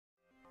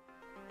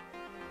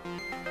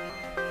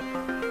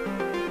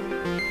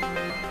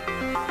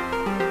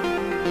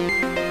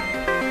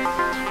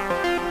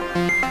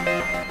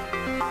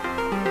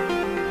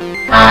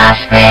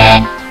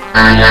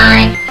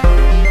Offgridonline.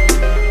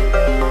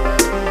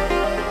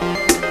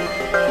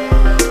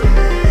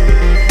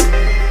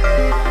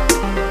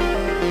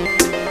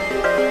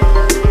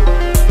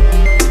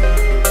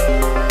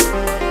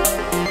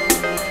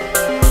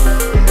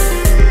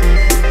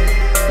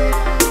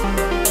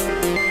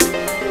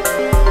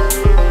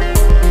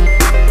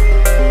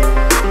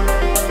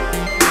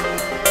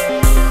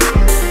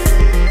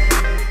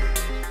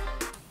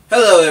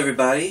 Hello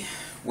everybody,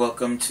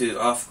 welcome to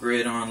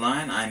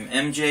Offgridonline. I'm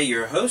MJ,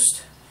 your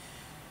host,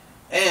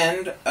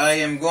 and I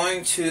am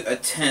going to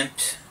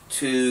attempt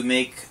to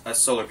make a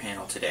solar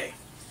panel today.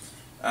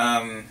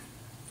 I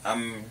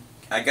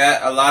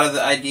got a lot of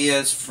the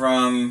ideas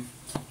from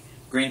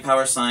Green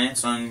Power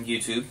Science on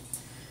YouTube.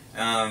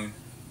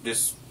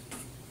 Just,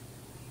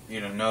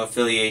 no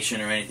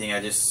affiliation or anything.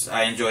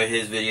 I enjoy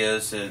his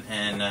videos,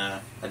 and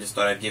I just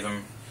thought I'd give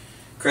him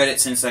credit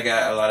since I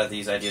got a lot of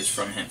these ideas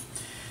from him.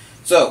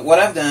 So what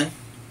I've done,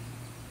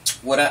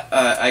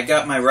 I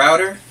got my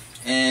router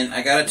and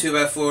I got a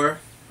 2x4.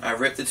 I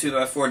ripped the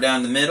 2x4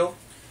 down the middle,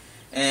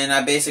 and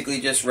I basically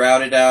just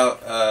routed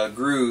out a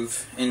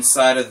groove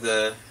inside of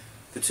the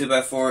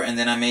 2x4, and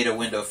then I made a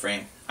window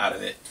frame out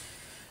of it.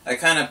 I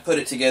kind of put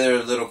it together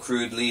a little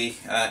crudely.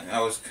 I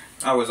was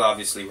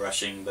obviously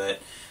rushing,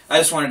 but I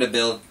just wanted to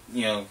build,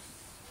 I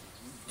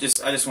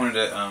just wanted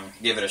to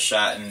give it a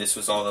shot, and this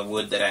was all the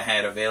wood that I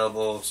had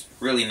available. It's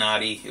really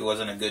knotty. It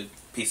wasn't a good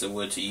piece of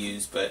wood to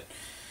use, but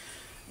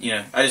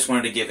I just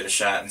wanted to give it a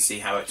shot and see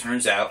how it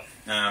turns out.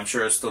 I'm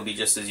sure it'll still be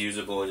just as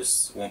usable, it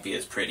just won't be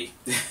as pretty.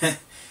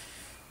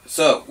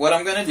 So what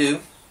I'm gonna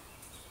do,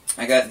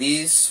 I got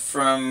these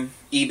from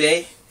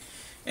eBay,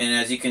 and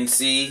as you can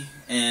see,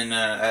 and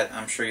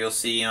I'm sure you'll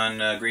see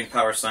on Green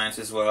Power Science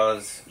as well,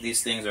 as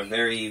these things are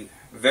very,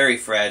 very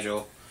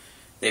fragile.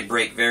 They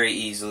break very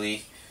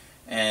easily,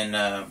 and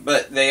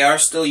but they are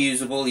still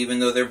usable even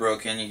though they're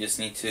broken. You just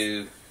need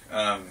to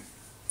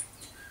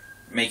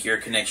make your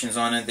connections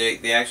on it.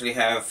 They actually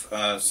have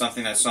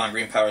something I saw on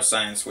Green Power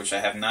Science, which I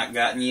have not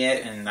gotten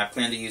yet, and I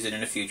plan to use it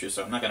in the future,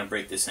 so I'm not going to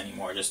break this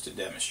anymore just to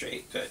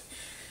demonstrate. But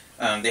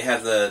they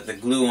have the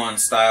glue-on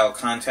style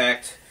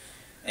contact,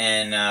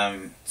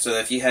 and so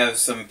if you have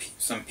some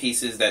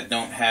pieces that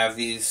don't have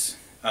these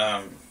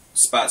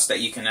spots that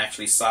you can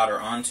actually solder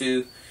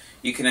onto,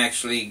 you can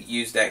actually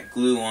use that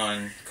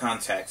glue-on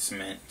contact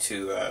cement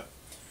to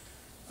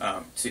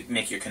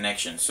make your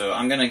connection. So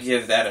I'm going to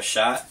give that a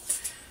shot.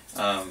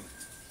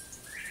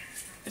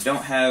 I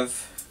don't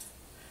have,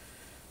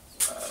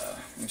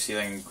 let me see if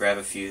I can grab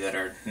a few that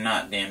are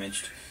not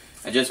damaged.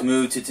 I just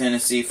moved to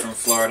Tennessee from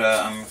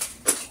Florida. I'm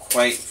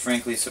quite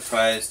frankly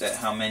surprised at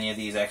how many of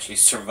these actually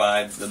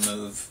survived the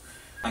move.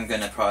 I'm going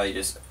to probably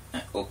just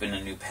open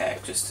a new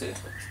pack just to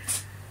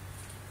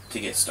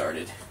get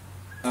started.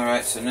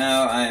 Alright, so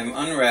now I'm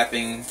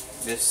unwrapping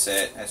this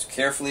set as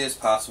carefully as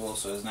possible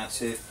so as not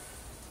to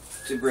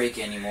break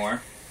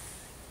anymore.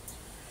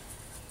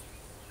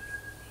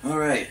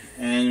 Alright,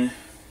 and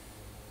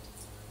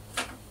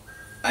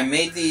I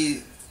made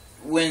the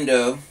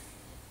window.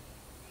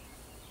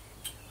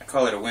 I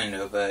call it a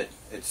window, but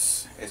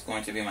it's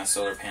going to be my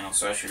solar panel,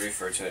 so I should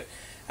refer to it.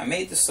 I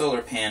made the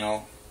solar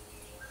panel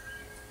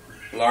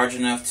large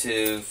enough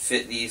to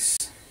fit these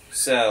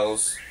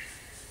cells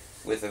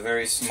with a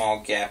very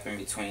small gap in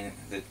between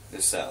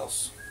the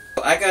cells.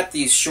 I got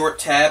these short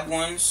tab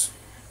ones.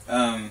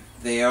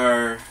 They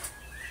are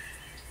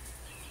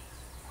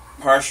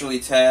partially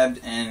tabbed,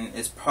 and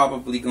it's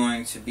probably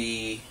going to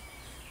be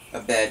a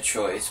bad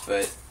choice,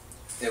 but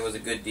it was a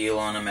good deal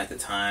on them at the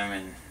time,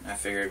 and I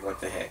figured, what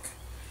the heck.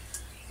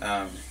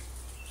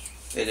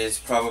 It is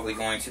probably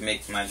going to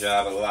make my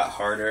job a lot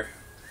harder,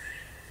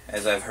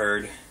 as I've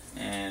heard,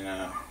 and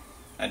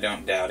I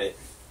don't doubt it,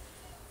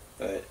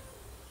 but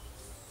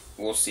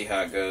we'll see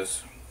how it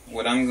goes.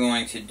 What I'm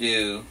going to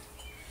do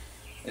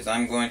is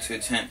I'm going to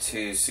attempt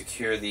to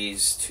secure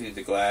these to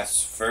the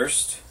glass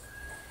first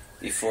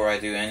before I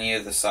do any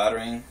of the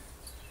soldering,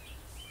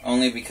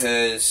 only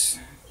because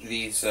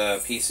these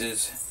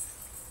pieces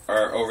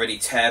are already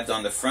tabbed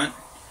on the front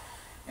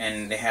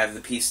and they have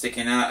the piece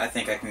sticking out. I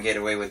think I can get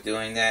away with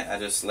doing that. I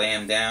just lay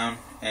them down,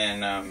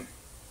 and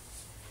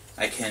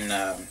I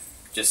can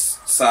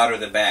just solder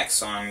the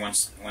backs on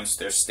once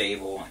they're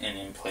stable and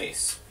in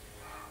place.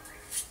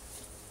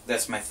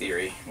 That's my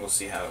theory. We'll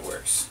see how it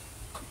works.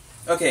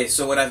 Okay,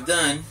 so what I've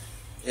done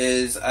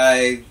is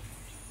I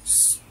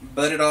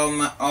butted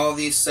all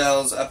these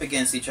cells up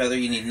against each other.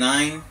 You need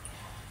 9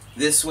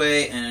 this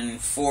way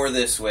and 4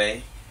 this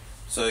way,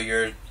 so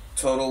your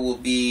total will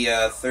be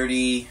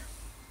 36.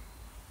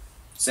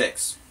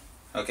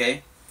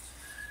 Okay,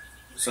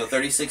 so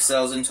 36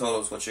 cells in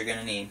total is what you're going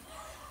to need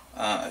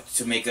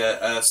to make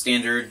a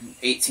standard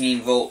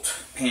 18 volt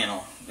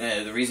panel.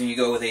 The reason you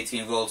go with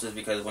 18 volts is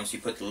because once you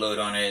put the load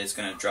on it, it's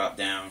going to drop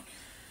down,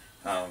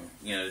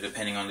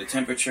 depending on the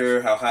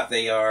temperature, how hot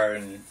they are,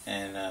 and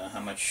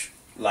how much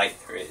light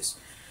there is.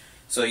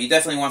 So you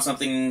definitely want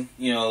something,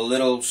 a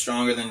little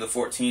stronger than the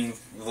 14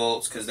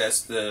 volts, because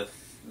that's the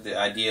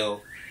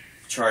ideal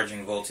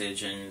charging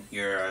voltage, and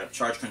your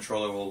charge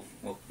controller will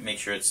make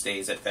sure it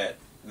stays at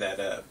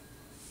that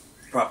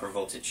proper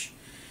voltage.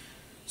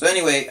 So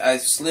anyway, I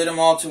slid them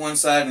all to one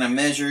side and I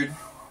measured,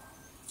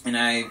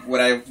 and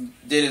what I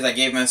did is I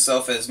gave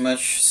myself as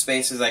much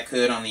space as I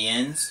could on the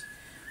ends.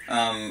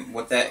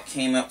 What that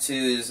came up to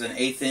is an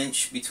 1/8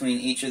 inch between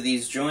each of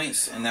these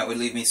joints, and that would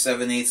leave me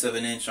 7/8 of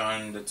an inch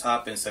on the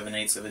top and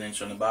 7/8 of an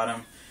inch on the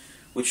bottom,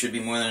 which should be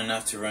more than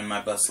enough to run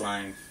my bus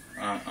line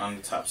on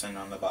the tops and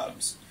on the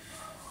bottoms.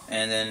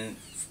 And then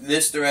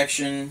this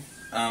direction,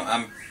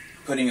 I'm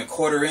putting a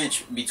 1/4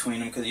 inch between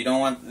them, because you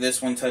don't want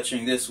this one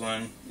touching this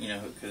one, you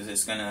know, because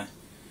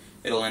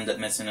it'll end up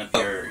messing up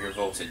your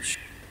voltage.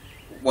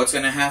 What's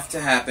going to have to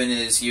happen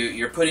is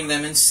you're putting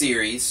them in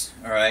series,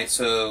 alright,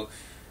 so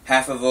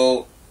 1/2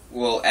 volt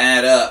will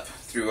add up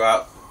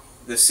throughout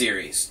the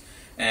series.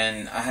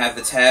 And I have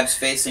the tabs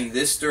facing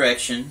this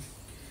direction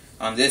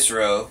on this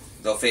row.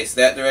 They'll face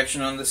that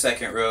direction on the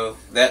second row,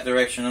 that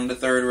direction on the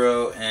third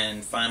row,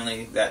 and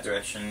finally that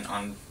direction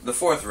on the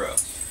fourth row.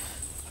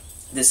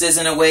 This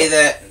isn't a way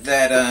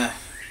that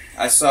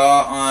I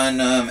saw on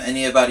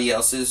anybody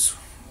else's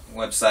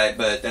website,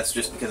 but that's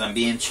just because I'm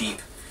being cheap.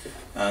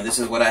 This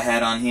is what I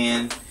had on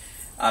hand.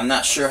 I'm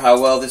not sure how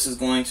well this is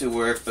going to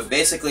work, but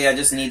basically I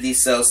just need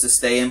these cells to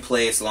stay in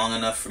place long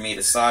enough for me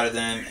to solder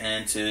them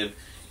and to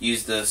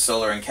use the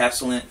solar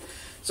encapsulant.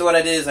 So what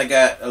I did is I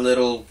got a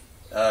little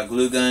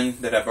glue gun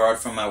that I borrowed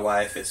from my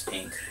wife. It's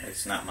pink.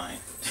 It's not mine.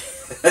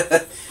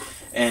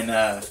 And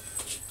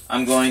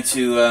I'm going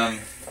to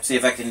see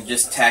if I can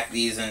just tack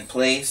these in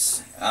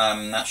place.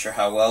 I'm not sure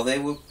how well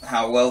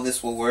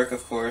this will work,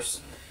 of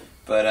course,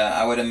 but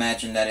I would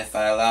imagine that if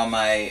I allow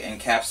my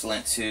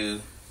encapsulant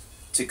to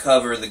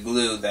cover the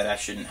glue, that I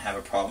shouldn't have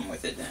a problem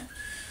with it then.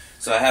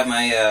 So I have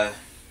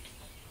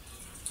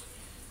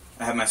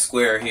my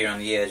square here on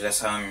the edge.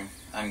 That's how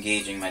I'm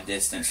gauging my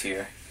distance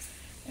here.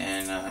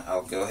 And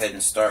I'll go ahead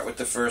and start with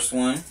the first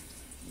one,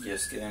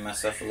 just giving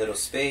myself a little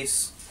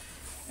space.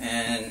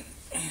 And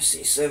you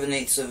see,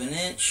 7/8 of an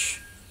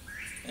inch,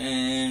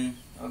 and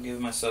I'll give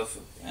myself,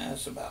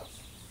 that's about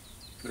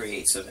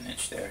 3/8 of an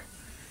inch there.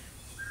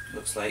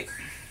 Looks like.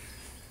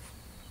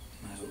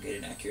 Might as well get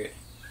it accurate.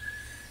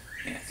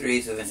 Yeah,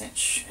 3/8 of an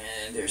inch,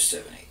 and there's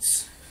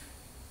 7/8.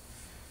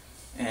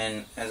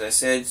 And as I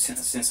said,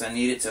 since I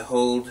need it to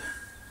hold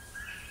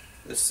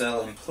the cell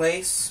in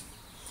place,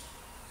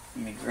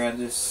 let me grab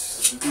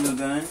this glue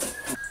gun.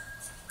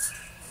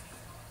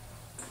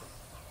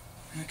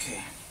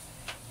 Okay.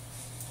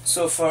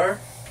 So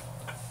far,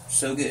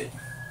 so good.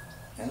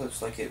 That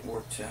looks like it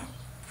worked out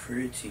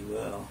pretty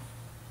well.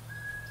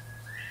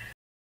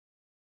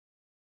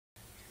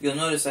 You'll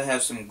notice I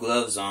have some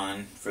gloves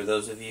on. For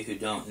those of you who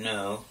don't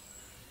know,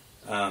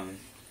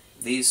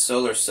 these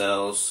solar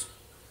cells,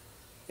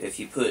 if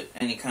you put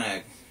any kind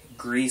of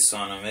grease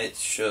on them, it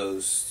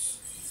shows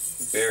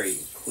very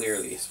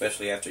clearly,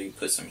 especially after you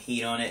put some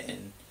heat on it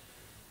and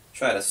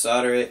try to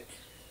solder it.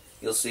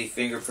 You'll see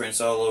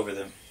fingerprints all over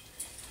them.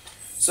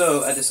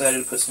 So I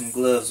decided to put some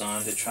gloves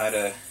on to try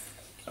to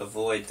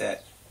avoid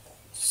that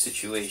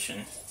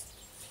situation.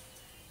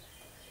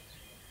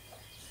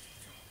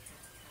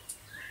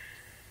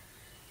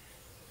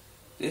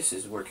 This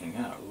is working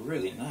out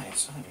really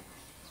nice. I'm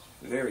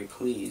very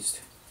pleased,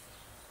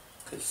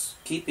 because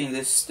keeping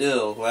this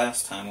still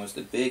last time was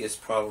the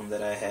biggest problem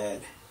that I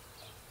had.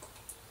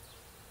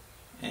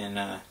 And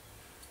of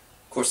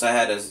course I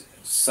had to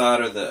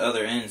solder the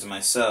other ends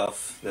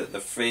myself. The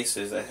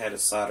faces I had to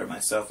solder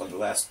myself on the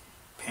last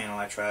panel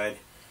I tried.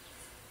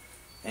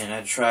 And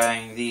I'm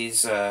trying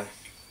these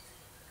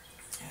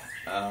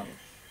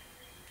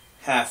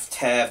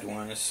half-tabbed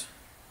ones.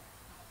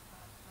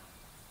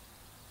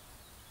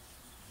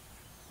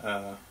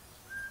 They're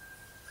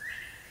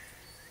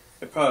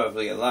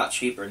probably a lot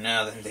cheaper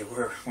now than they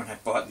were when I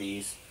bought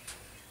these.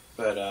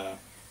 But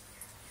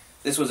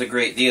this was a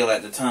great deal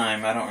at the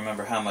time. I don't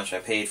remember how much I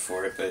paid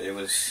for it, but it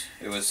was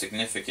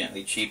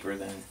significantly cheaper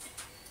than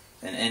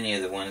any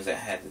of the ones that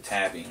had the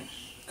tabbing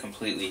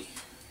completely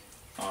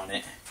on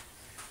it.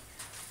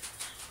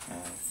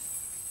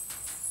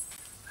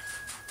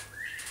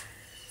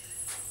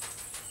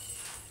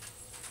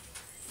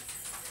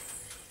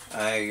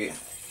 I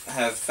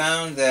have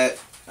found that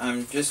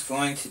I'm just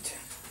going to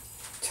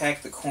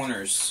tack the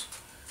corners.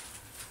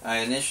 I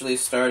initially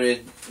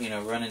started,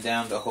 running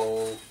down the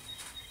whole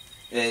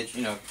edge,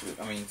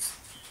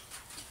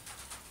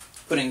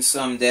 putting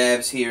some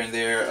dabs here and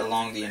there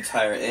along the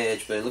entire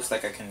edge, but it looks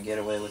like I can get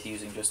away with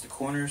using just the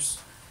corners,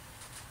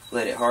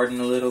 let it harden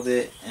a little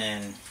bit,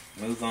 and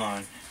move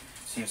on.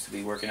 Seems to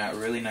be working out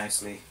really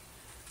nicely.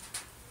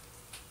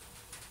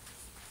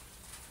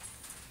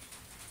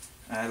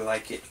 I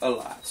like it a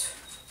lot.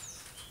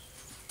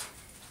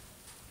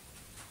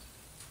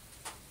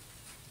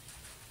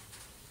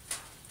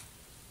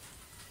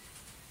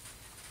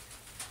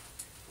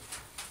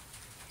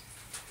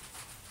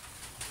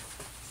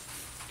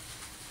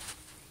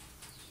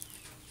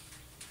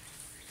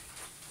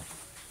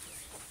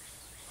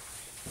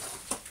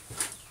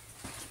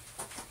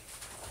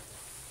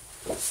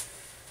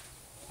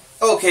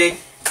 Okay,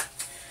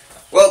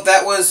 Well,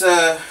 that was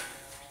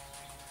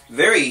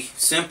very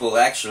simple,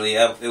 actually.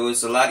 It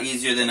was a lot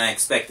easier than I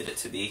expected it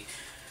to be.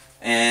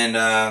 And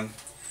now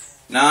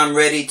I'm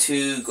ready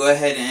to go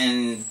ahead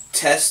and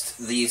test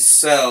these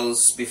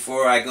cells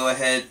before I go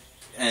ahead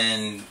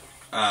and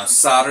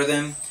solder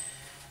them.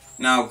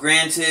 Now,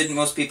 granted,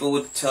 most people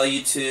would tell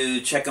you to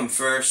check them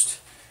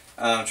first,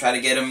 try to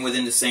get them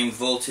within the same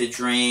voltage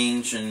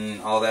range and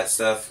all that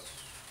stuff.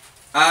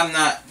 I'm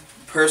not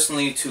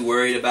personally too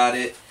worried about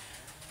it.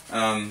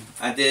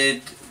 I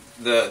did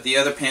the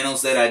other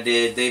panels that I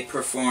did, they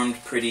performed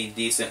pretty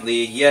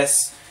decently.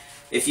 Yes,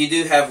 if you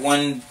do have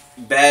one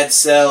bad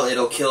cell,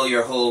 it'll kill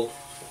your whole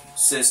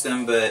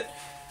system, but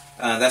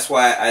that's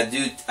why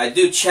I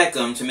do check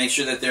them to make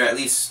sure that they're at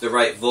least the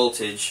right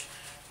voltage,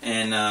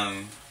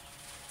 and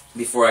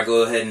before I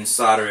go ahead and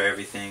solder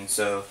everything.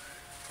 So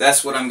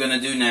that's what I'm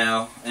gonna do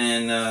now,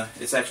 and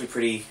it's actually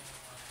pretty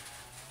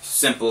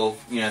simple,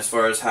 as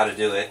far as how to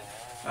do it.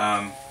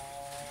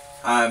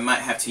 I might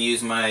have to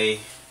use my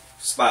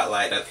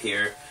spotlight up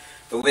here,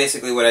 but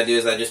basically what I do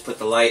is I just put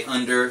the light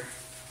under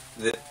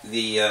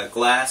the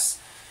glass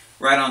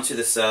right onto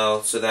the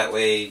cell, so that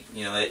way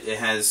it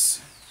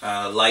has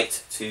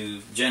light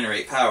to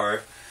generate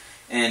power,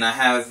 and I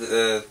have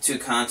the two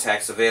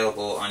contacts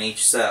available on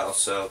each cell.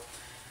 So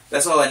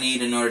that's all I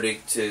need in order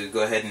to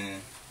go ahead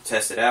and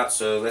test it out.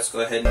 So let's go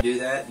ahead and do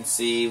that and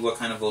see what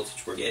kind of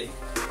voltage we're getting.